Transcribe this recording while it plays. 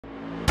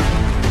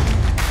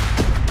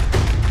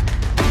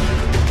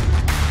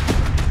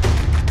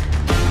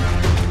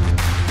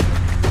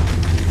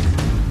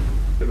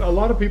a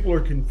lot of people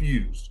are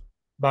confused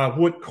by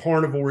what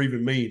carnivore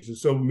even means. And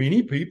so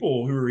many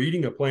people who are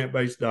eating a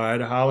plant-based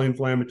diet, a highly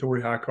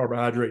inflammatory, high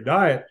carbohydrate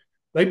diet,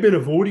 they've been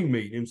avoiding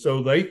meat. And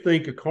so they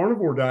think a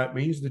carnivore diet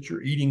means that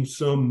you're eating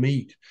some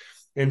meat.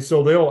 And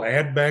so they'll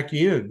add back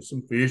in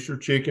some fish or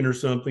chicken or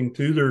something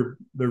to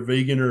their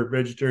vegan or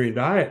vegetarian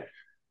diet.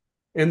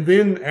 And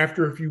then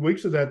after a few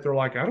weeks of that, they're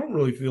like, I don't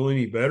really feel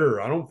any better.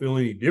 I don't feel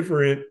any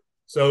different.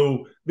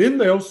 So then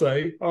they'll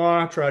say, oh,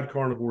 I tried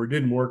carnivore. It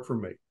didn't work for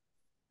me.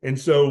 And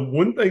so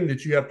one thing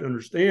that you have to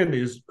understand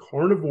is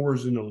carnivore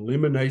is an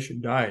elimination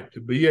diet.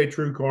 To be a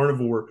true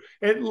carnivore,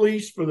 at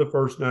least for the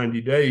first 90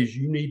 days,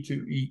 you need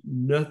to eat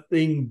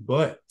nothing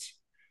but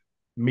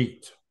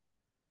meat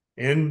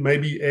and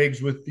maybe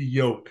eggs with the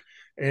yolk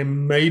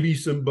and maybe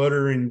some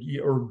butter and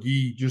or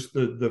ghee, just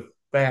the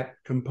fat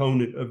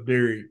component of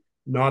dairy,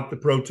 not the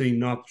protein,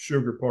 not the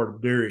sugar part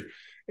of dairy.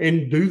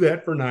 And do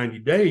that for 90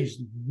 days.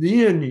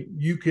 Then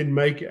you can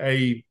make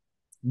a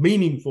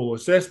meaningful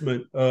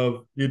assessment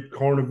of, did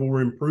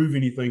carnivore improve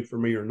anything for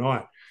me or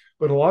not?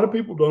 But a lot of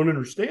people don't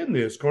understand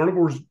this.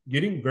 Carnivore is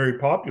getting very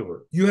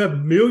popular. You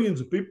have millions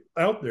of people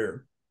out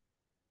there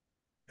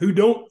who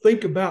don't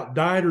think about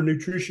diet or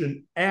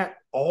nutrition at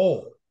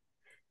all.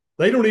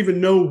 They don't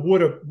even know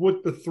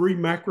what the three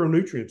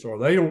macronutrients are.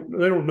 They don't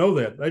know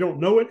that. They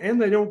don't know it,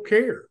 and they don't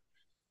care.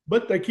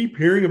 But they keep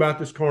hearing about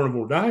this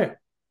carnivore diet.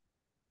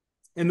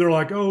 And they're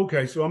like, oh,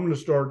 okay, so I'm going to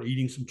start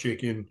eating some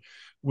chicken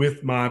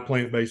with my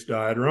plant-based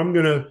diet, or I'm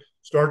going to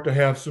start to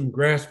have some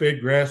grass-fed,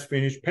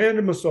 grass-finished,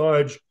 panda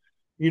massage,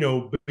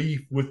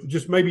 beef with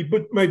just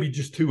maybe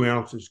just 2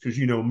 ounces because,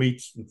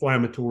 meat's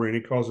inflammatory and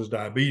it causes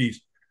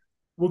diabetes.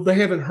 Well, they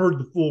haven't heard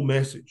the full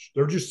message.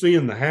 They're just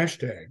seeing the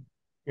hashtag,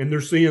 and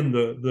they're seeing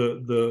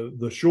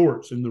the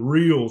shorts and the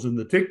reels and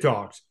the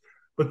TikToks,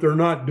 but they're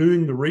not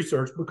doing the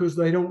research because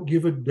they don't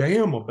give a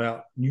damn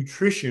about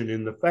nutrition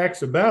and the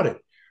facts about it.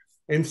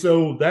 And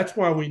so that's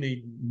why we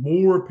need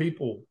more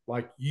people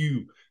like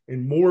you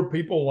and more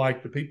people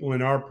like the people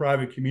in our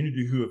private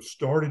community who have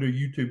started a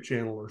YouTube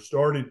channel or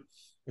started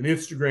an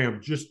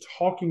Instagram just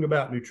talking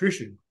about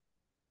nutrition.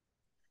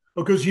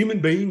 Because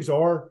human beings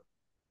are,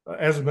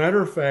 as a matter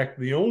of fact,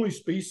 the only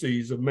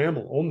species of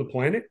mammal on the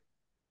planet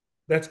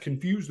that's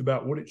confused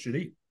about what it should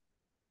eat.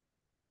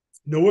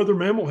 No other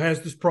mammal has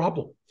this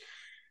problem.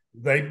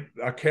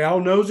 A cow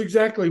knows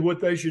exactly what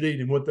they should eat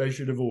and what they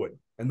should avoid.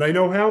 And they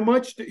know how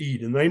much to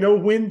eat, and they know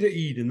when to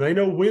eat, and they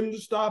know when to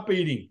stop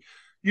eating.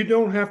 You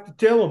don't have to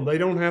tell them. They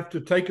don't have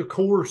to take a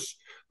course.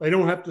 They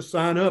don't have to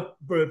sign up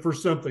for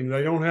something.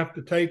 They don't have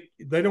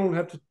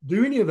to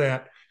do any of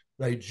that.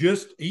 They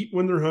just eat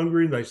when they're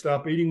hungry. They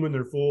stop eating when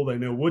they're full. They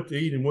know what to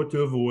eat and what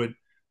to avoid.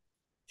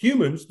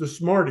 Humans,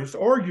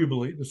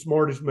 arguably the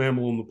smartest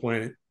mammal on the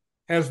planet,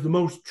 has the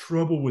most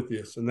trouble with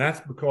this. And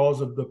that's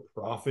because of the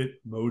profit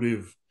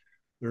motive.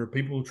 There are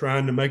people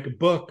trying to make a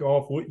buck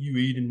off what you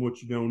eat and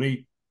what you don't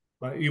eat,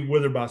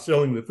 whether by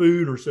selling the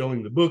food or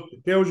selling the book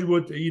that tells you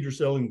what to eat or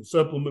selling the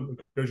supplement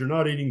because you're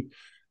not eating,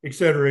 et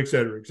cetera, et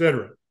cetera, et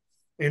cetera.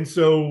 And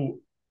so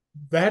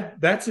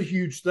that's a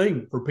huge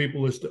thing for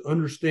people, is to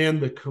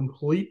understand the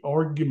complete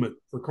argument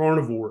for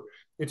carnivore.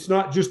 It's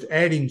not just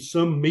adding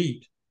some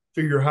meat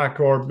to your high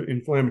carb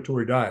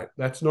inflammatory diet.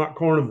 That's not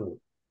carnivore.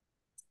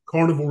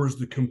 Carnivore is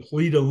the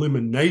complete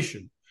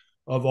elimination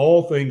of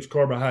all things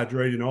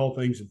carbohydrate and all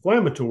things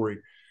inflammatory.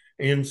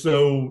 And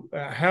so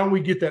how we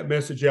get that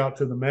message out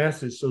to the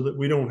masses so that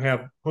we don't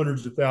have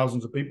hundreds of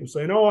thousands of people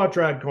saying, oh, I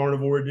tried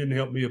carnivore, it didn't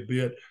help me a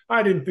bit,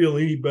 I didn't feel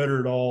any better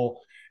at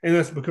all. And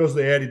that's because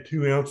they added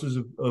 2 ounces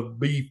of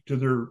beef to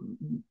their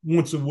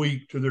once a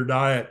week to their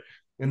diet,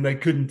 and they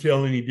couldn't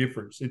tell any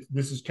difference.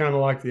 This is kind of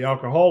like the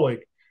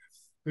alcoholic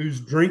who's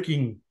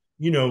drinking,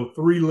 3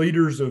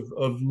 liters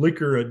of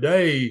liquor a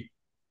day,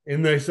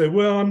 and they say,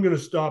 well, I'm going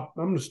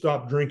to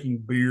stop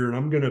drinking beer, and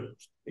I'm going to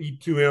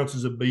eat 2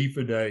 ounces of beef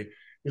a day.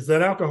 Is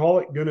that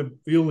alcoholic going to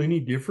feel any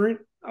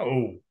different?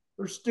 Oh,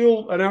 they're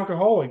still an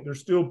alcoholic. They're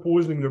still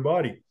poisoning their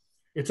body.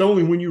 It's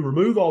only when you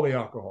remove all the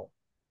alcohol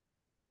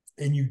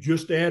and you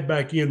just add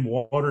back in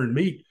water and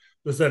meat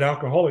does that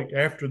alcoholic,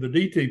 after the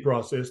DT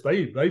process,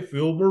 they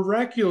feel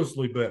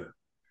miraculously better.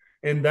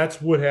 And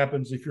that's what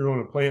happens if you're on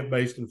a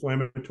plant-based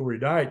inflammatory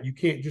diet. You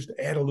can't just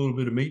add a little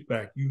bit of meat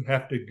back. You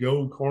have to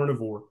go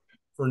carnivore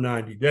for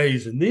 90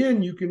 days, and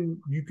then you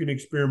can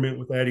experiment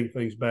with adding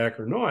things back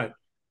or not.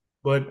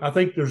 But I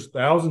think there's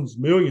thousands,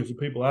 millions of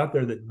people out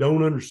there that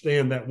don't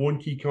understand that one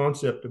key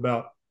concept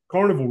about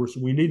carnivore.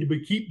 So we need to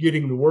keep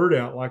getting the word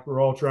out like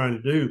we're all trying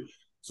to do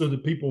so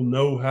that people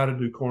know how to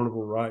do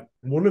carnivore right.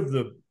 One of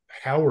the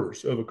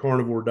powers of a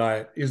carnivore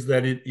diet is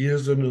that it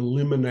is an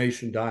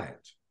elimination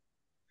diet.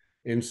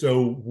 And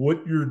so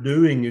what you're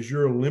doing is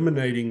you're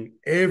eliminating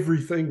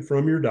everything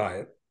from your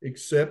diet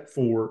except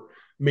for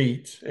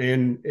meat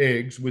and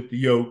eggs with the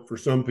yolk for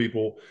some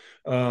people,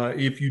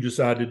 if you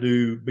decide to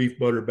do beef,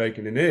 butter,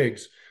 bacon, and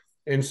eggs.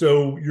 And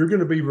so you're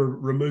going to be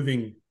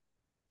removing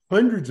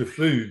hundreds of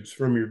foods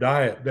from your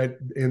diet,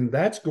 and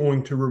that's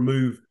going to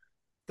remove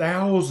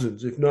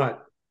thousands, if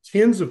not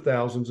tens of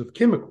thousands, of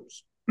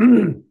chemicals.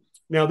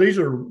 Now, these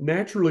are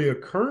naturally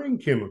occurring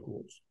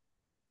chemicals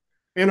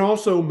and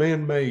also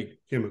man-made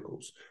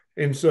chemicals.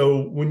 And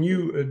so when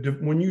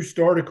you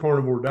start a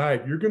carnivore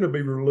diet, you're going to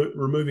be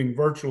removing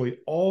virtually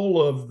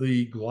all of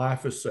the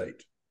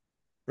glyphosate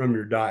from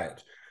your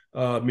diet.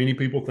 Many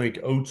people think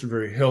oats are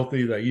very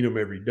healthy. They eat them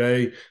every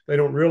day. They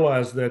don't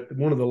realize that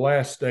one of the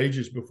last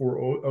stages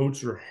before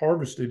oats are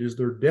harvested is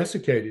they're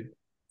desiccated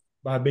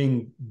by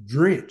being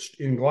drenched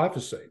in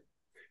glyphosate.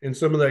 And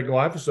some of that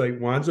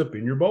glyphosate winds up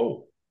in your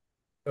bowl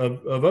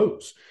of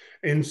oats.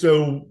 And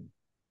so,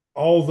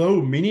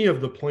 although many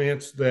of the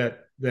plants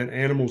that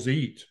animals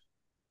eat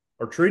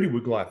are treated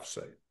with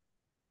glyphosate,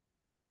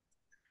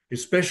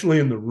 especially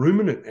in the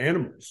ruminant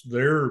animals,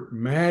 their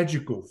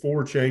magical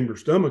four-chamber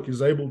stomach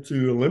is able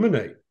to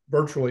eliminate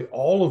virtually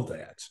all of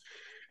that.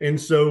 And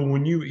so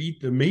when you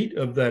eat the meat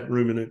of that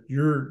ruminant,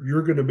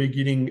 you're going to be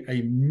getting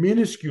a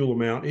minuscule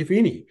amount, if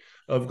any,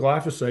 of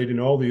glyphosate and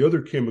all the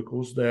other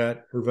chemicals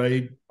that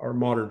pervade our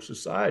modern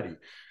society.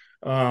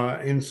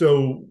 And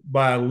so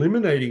by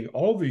eliminating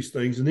all these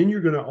things, and then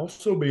you're going to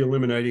also be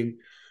eliminating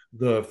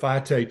the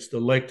phytates, the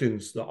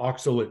lectins, the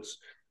oxalates,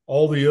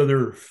 all the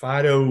other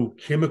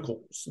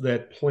phytochemicals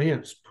that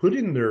plants put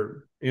in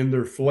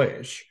their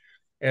flesh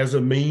as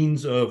a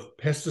means of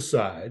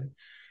pesticide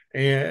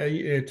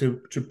and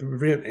to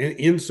prevent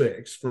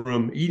insects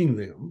from eating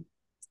them.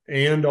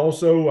 And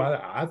also,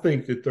 I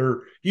think that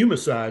they're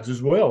humicides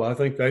as well. I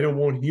think they don't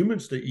want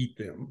humans to eat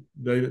them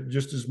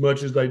just as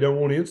much as they don't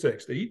want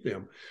insects to eat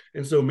them.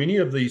 And so many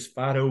of these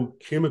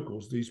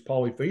phytochemicals, these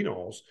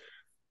polyphenols,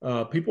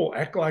 people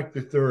act like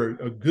that they're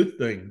a good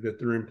thing, that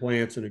they're in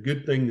plants and a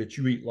good thing that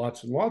you eat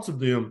lots and lots of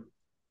them.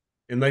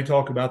 And they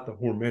talk about the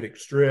hormetic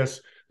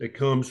stress that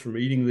comes from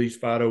eating these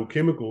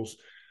phytochemicals.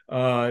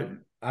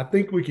 I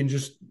think we can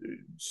just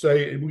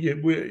say,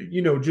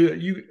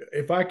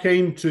 if I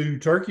came to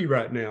Turkey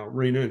right now,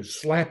 Rena, and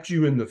slapped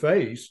you in the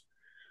face,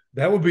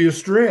 that would be a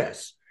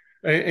stress.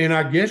 And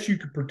I guess you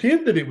could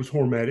pretend that it was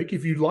hormetic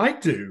if you'd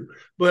like to,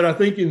 but I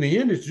think in the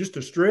end, it's just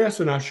a stress,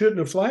 and I shouldn't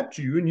have slapped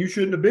you, and you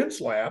shouldn't have been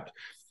slapped.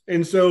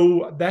 And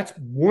so that's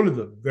one of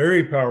the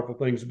very powerful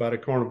things about a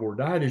carnivore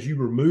diet is you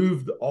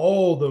remove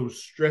all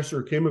those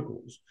stressor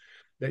chemicals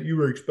that you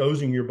were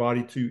exposing your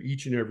body to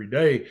each and every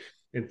day.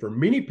 And for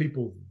many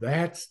people,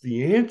 that's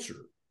the answer.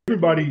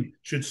 Everybody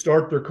should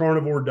start their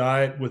carnivore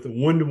diet with a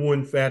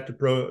 1-to-1 fat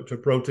to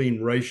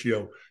protein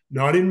ratio,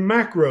 not in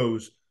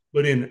macros,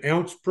 but in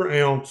ounce per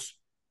ounce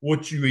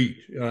what you eat.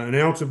 An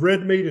ounce of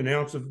red meat, an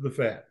ounce of the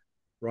fat,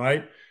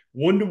 right?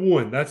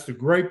 1-to-1. That's the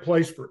great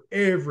place for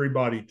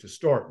everybody to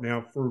start.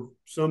 Now, for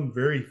some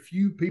very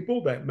few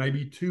people, that may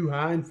be too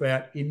high in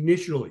fat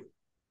initially.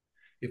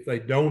 If they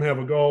don't have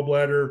a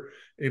gallbladder,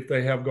 if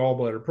they have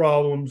gallbladder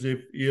problems,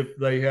 if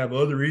they have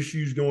other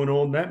issues going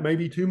on, that may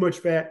be too much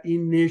fat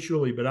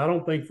initially. But I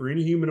don't think for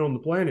any human on the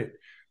planet,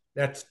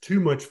 that's too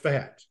much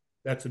fat.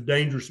 That's a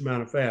dangerous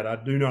amount of fat.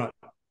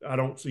 I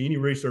don't see any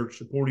research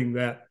supporting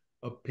that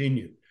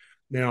opinion.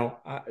 Now,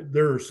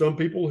 there are some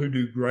people who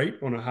do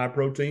great on a high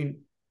protein,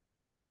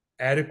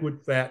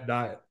 adequate fat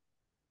diet.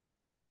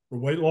 For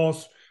weight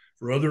loss,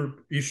 for other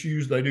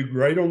issues, they do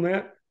great on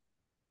that.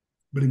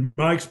 But in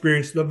my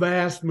experience, the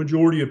vast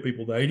majority of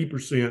people, the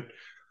 80%,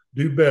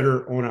 do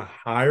better on a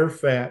higher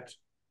fat,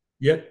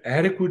 yet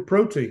adequate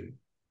protein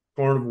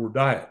carnivore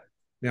diet.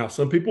 Now,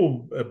 some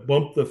people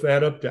bump the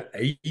fat up to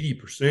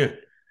 80%,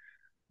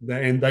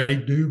 and they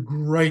do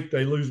great.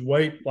 They lose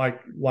weight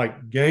like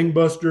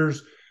gangbusters.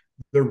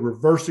 They're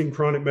reversing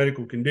chronic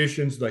medical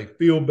conditions. They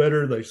feel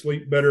better. They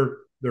sleep better.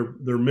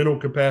 Their mental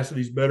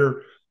capacity is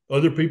better.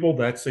 Other people,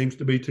 that seems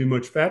to be too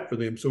much fat for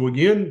them. So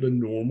again, the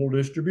normal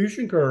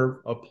distribution curve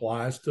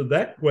applies to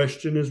that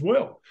question as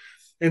well.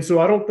 And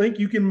so I don't think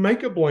you can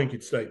make a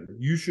blanket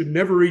statement. You should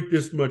never eat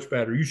this much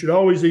fat, or you should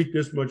always eat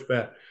this much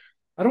fat.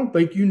 I don't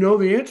think you know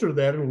the answer to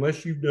that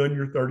unless you've done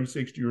your 30,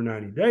 60, or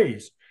 90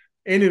 days.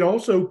 And it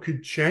also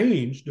could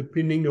change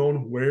depending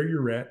on where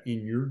you're at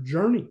in your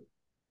journey.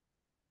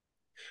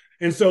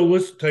 And so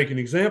let's take an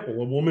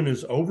example. A woman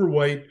is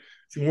overweight.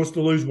 She wants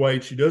to lose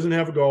weight. She doesn't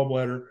have a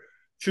gallbladder.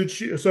 Should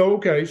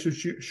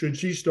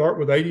she start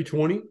with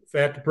 80-20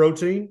 fat to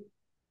protein?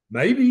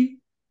 Maybe,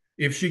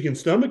 if she can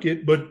stomach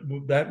it, but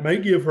that may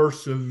give her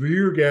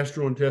severe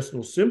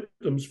gastrointestinal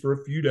symptoms for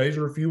a few days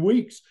or a few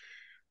weeks.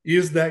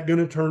 Is that going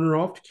to turn her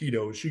off to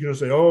keto? Is she going to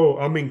say, oh,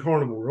 I'm in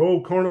carnivore.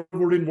 Oh,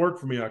 carnivore didn't work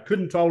for me. I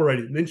couldn't tolerate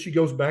it. And then she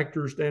goes back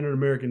to her standard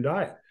American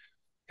diet.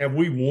 Have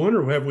we won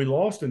or have we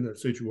lost in that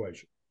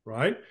situation,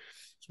 right?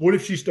 So what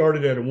if she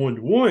started at a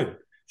 1-to-1?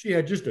 She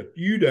had just a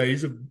few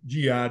days of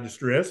GI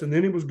distress, and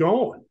then it was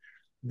gone.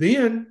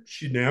 Then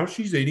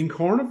she's eating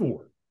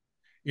carnivore.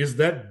 Is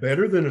that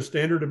better than a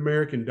standard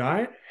American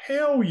diet?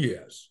 Hell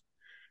yes.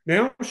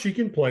 Now she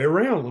can play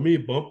around. Let me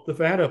bump the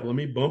fat up. Let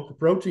me bump the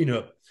protein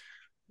up.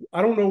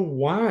 I don't know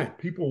why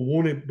people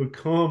want to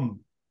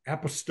become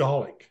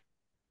apostolic.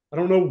 I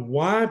don't know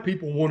why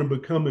people want to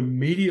become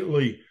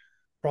immediately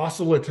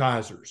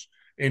proselytizers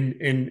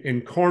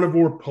and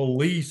carnivore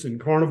police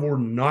and carnivore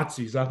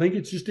Nazis. I think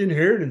it's just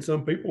inherent in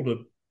some people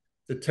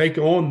to take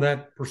on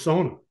that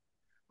persona.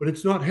 but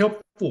it's not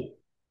helpful.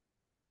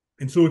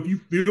 And so if you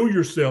feel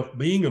yourself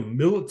being a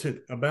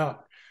militant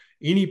about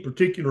any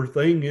particular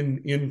thing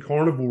in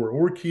carnivore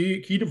or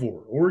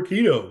ketovore or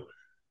keto,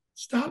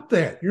 stop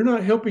that. You're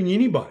not helping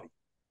anybody.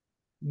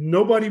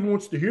 Nobody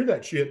wants to hear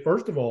that shit,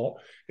 first of all.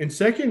 And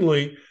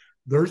secondly,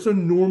 there's a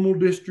normal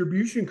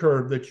distribution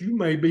curve that you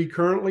may be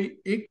currently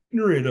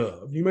ignorant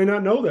of. You may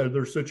not know that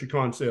there's such a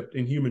concept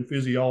in human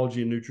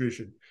physiology and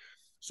nutrition.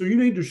 So you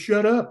need to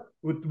shut up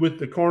with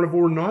the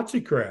carnivore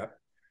Nazi crap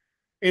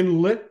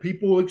and let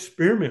people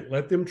experiment,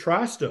 let them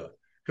try stuff.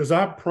 Because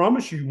I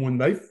promise you, when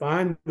they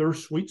find their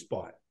sweet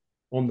spot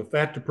on the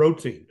fat to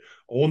protein,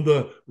 on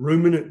the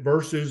ruminant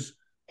versus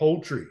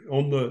poultry,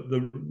 on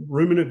the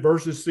ruminant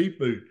versus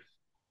seafood,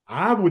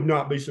 I would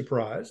not be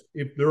surprised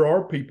if there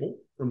are people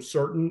from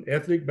certain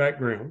ethnic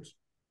backgrounds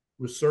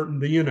with certain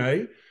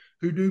DNA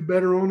who do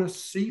better on a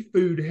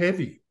seafood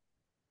heavy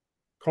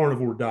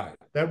carnivore diet.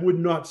 That would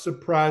not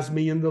surprise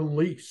me in the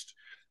least.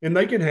 And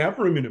they can have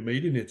ruminant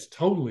meat and it's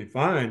totally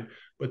fine,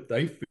 but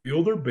they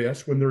feel their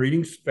best when they're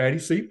eating fatty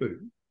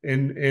seafood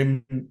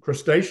and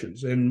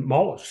crustaceans and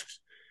mollusks.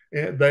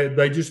 And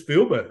they just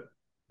feel better.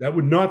 That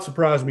would not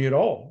surprise me at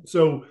all.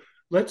 So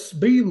let's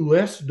be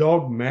less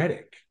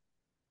dogmatic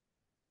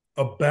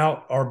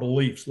about our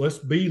beliefs. Let's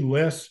be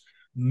less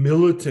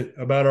militant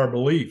about our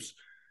beliefs.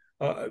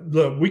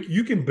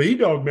 You can be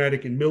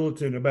dogmatic and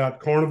militant about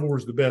carnivore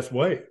is the best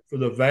way for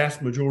the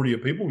vast majority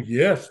of people.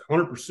 Yes,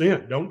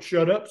 100%. Don't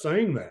shut up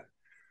saying that.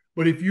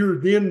 But if you're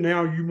then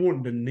now you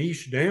wanting to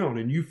niche down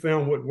and you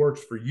found what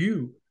works for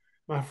you,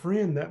 my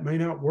friend, that may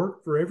not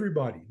work for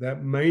everybody.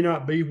 That may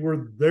not be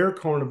where their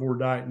carnivore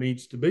diet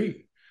needs to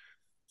be.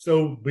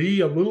 So be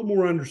a little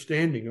more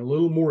understanding, a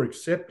little more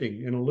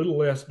accepting, and a little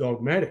less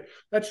dogmatic.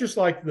 That's just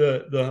like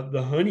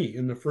the honey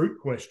and the fruit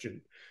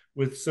question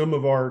with some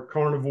of our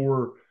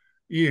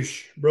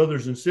carnivore-ish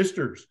brothers and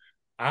sisters.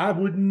 I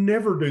would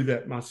never do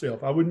that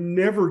myself. I would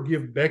never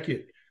give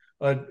Beckett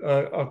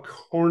a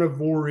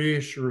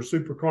carnivore-ish or a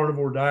super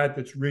carnivore diet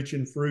that's rich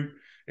in fruit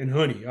and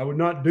honey. I would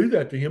not do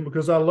that to him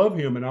because I love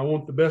him and I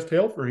want the best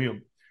health for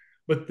him.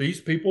 But these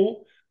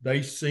people,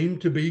 they seem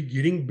to be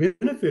getting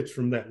benefits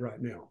from that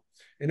right now.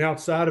 And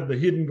outside of the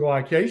hidden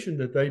glycation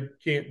that they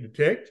can't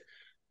detect,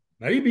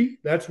 maybe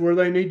that's where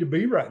they need to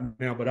be right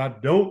now. But I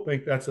don't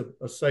think that's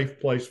a safe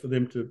place for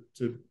them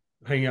to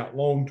hang out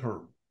long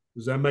term.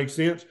 Does that make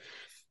sense?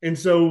 And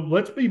so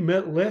let's be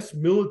less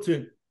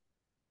militant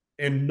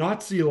and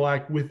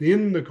Nazi-like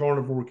within the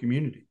carnivore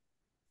community.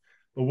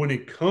 But when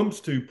it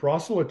comes to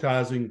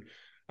proselytizing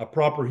a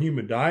proper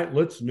human diet,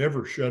 let's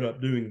never shut up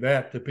doing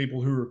that to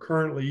people who are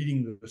currently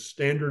eating the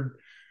standard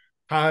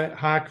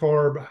high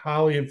carb,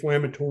 highly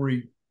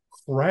inflammatory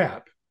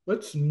crap.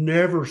 Let's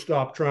never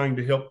stop trying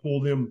to help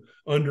pull them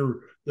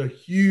under the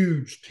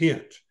huge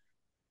tent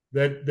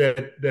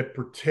that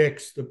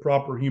protects the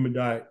proper human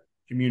diet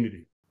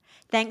community.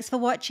 Thanks for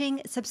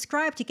watching.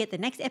 Subscribe to get the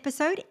next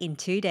episode in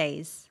 2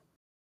 days.